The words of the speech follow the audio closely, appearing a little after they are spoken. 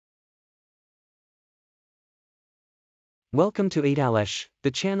Welcome to AiTales,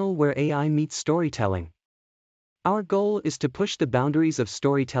 the channel where AI meets storytelling. Our goal is to push the boundaries of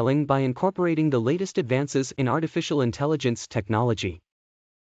storytelling by incorporating the latest advances in artificial intelligence technology.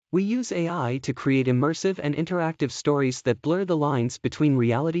 We use AI to create immersive and interactive stories that blur the lines between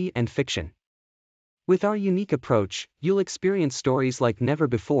reality and fiction. With our unique approach, you'll experience stories like never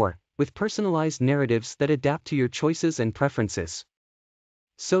before, with personalized narratives that adapt to your choices and preferences.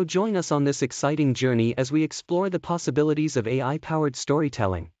 So join us on this exciting journey as we explore the possibilities of AI-powered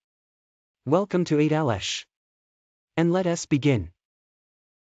storytelling. Welcome to AiTales. And let us begin.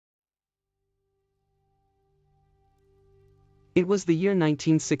 It was the year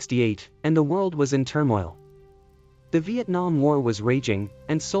 1968, and the world was in turmoil. The Vietnam War was raging,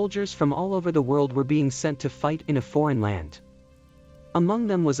 and soldiers from all over the world were being sent to fight in a foreign land. Among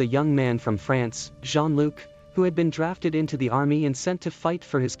them was a young man from France, Jean-Luc, who had been drafted into the army and sent to fight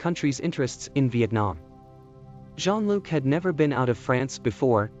for his country's interests in Vietnam. Jean-Luc had never been out of France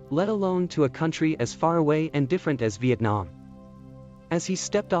before, let alone to a country as far away and different as Vietnam. As he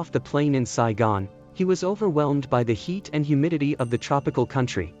stepped off the plane in Saigon, he was overwhelmed by the heat and humidity of the tropical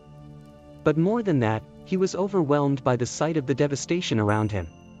country. But more than that, he was overwhelmed by the sight of the devastation around him.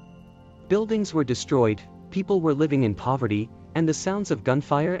 Buildings were destroyed, people were living in poverty, and the sounds of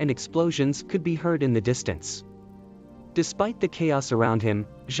gunfire and explosions could be heard in the distance. Despite the chaos around him,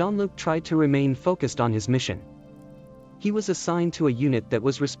 Jean-Luc tried to remain focused on his mission. He was assigned to a unit that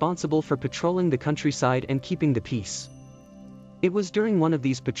was responsible for patrolling the countryside and keeping the peace. It was during one of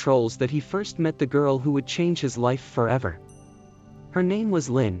these patrols that he first met the girl who would change his life forever. Her name was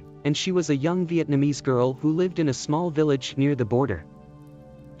Linh, and she was a young Vietnamese girl who lived in a small village near the border.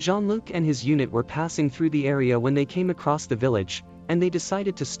 Jean-Luc and his unit were passing through the area when they came across the village, and they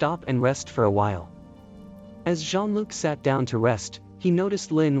decided to stop and rest for a while. As Jean-Luc sat down to rest, he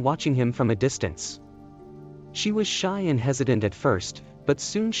noticed Linh watching him from a distance. She was shy and hesitant at first, but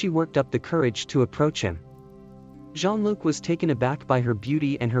soon she worked up the courage to approach him. Jean-Luc was taken aback by her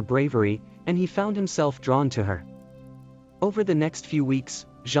beauty and her bravery, and he found himself drawn to her. Over the next few weeks,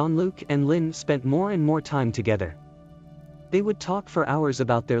 Jean-Luc and Linh spent more and more time together. They would talk for hours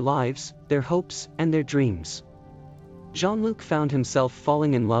about their lives, their hopes, and their dreams. Jean-Luc found himself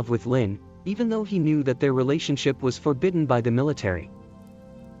falling in love with Linh, even though he knew that their relationship was forbidden by the military.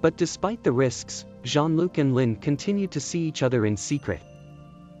 But despite the risks, Jean-Luc and Linh continued to see each other in secret.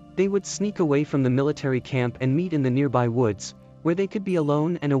 They would sneak away from the military camp and meet in the nearby woods, where they could be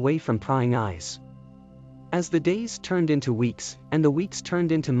alone and away from prying eyes. As the days turned into weeks, and the weeks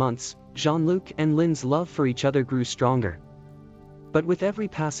turned into months, Jean-Luc and Linh's love for each other grew stronger. But with every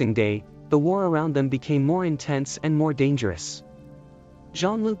passing day, the war around them became more intense and more dangerous.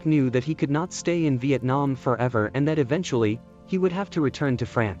 Jean-Luc knew that he could not stay in Vietnam forever and that eventually, he would have to return to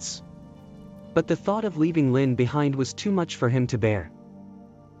France. But the thought of leaving Linh behind was too much for him to bear.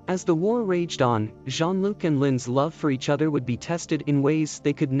 As the war raged on, Jean-Luc and Linh's love for each other would be tested in ways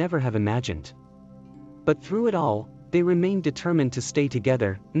they could never have imagined. But through it all, they remained determined to stay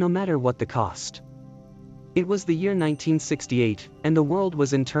together, no matter what the cost. It was the year 1968, and the world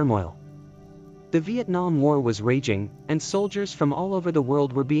was in turmoil. The Vietnam War was raging, and soldiers from all over the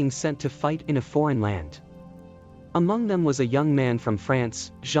world were being sent to fight in a foreign land. Among them was a young man from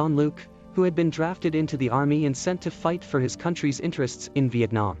France, Jean-Luc, who had been drafted into the army and sent to fight for his country's interests in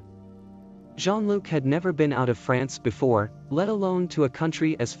Vietnam. Jean-Luc had never been out of France before, let alone to a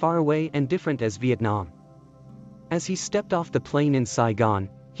country as far away and different as Vietnam. As he stepped off the plane in Saigon,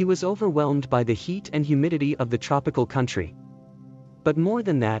 he was overwhelmed by the heat and humidity of the tropical country. But more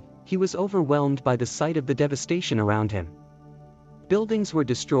than that, he was overwhelmed by the sight of the devastation around him. Buildings were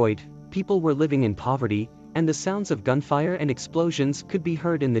destroyed, people were living in poverty, and the sounds of gunfire and explosions could be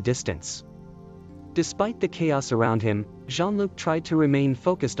heard in the distance. Despite the chaos around him, Jean-Luc tried to remain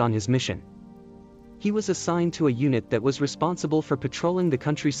focused on his mission. He was assigned to a unit that was responsible for patrolling the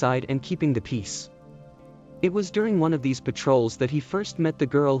countryside and keeping the peace. It was during one of these patrols that he first met the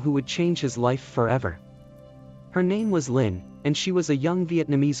girl who would change his life forever. Her name was Linh, and she was a young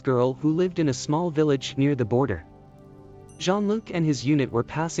Vietnamese girl who lived in a small village near the border. Jean-Luc and his unit were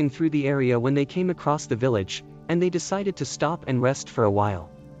passing through the area when they came across the village, and they decided to stop and rest for a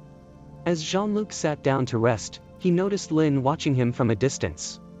while. As Jean-Luc sat down to rest, he noticed Linh watching him from a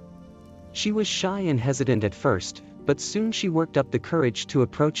distance. She was shy and hesitant at first, but soon she worked up the courage to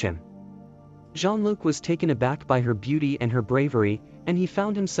approach him. Jean-Luc was taken aback by her beauty and her bravery, and he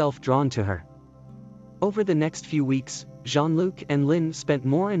found himself drawn to her. Over the next few weeks, Jean-Luc and Linh spent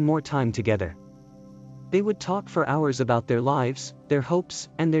more and more time together. They would talk for hours about their lives, their hopes,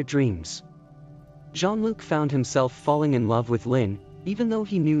 and their dreams. Jean-Luc found himself falling in love with Linh, even though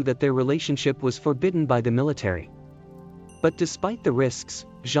he knew that their relationship was forbidden by the military. But despite the risks,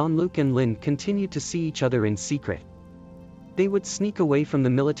 Jean-Luc and Lynn continued to see each other in secret. They would sneak away from the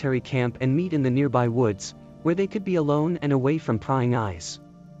military camp and meet in the nearby woods, where they could be alone and away from prying eyes.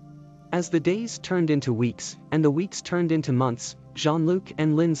 As the days turned into weeks, and the weeks turned into months, Jean-Luc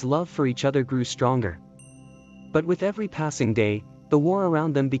and Lynn's love for each other grew stronger. But with every passing day, the war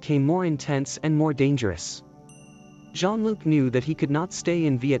around them became more intense and more dangerous. Jean-Luc knew that he could not stay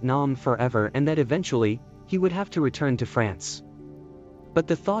in Vietnam forever and that eventually, he would have to return to France. But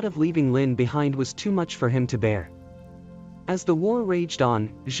the thought of leaving Lynn behind was too much for him to bear. As the war raged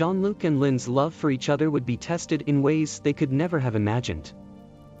on, Jean-Luc and Lynn's love for each other would be tested in ways they could never have imagined.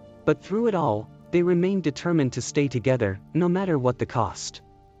 But through it all, they remained determined to stay together, no matter what the cost.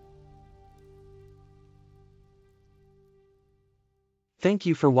 Thank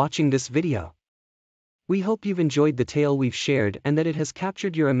you for watching this video. We hope you've enjoyed the tale we've shared and that it has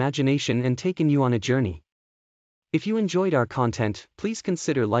captured your imagination and taken you on a journey. If you enjoyed our content, please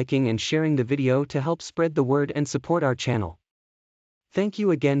consider liking and sharing the video to help spread the word and support our channel. Thank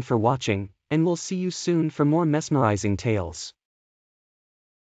you again for watching, and we'll see you soon for more mesmerizing tales.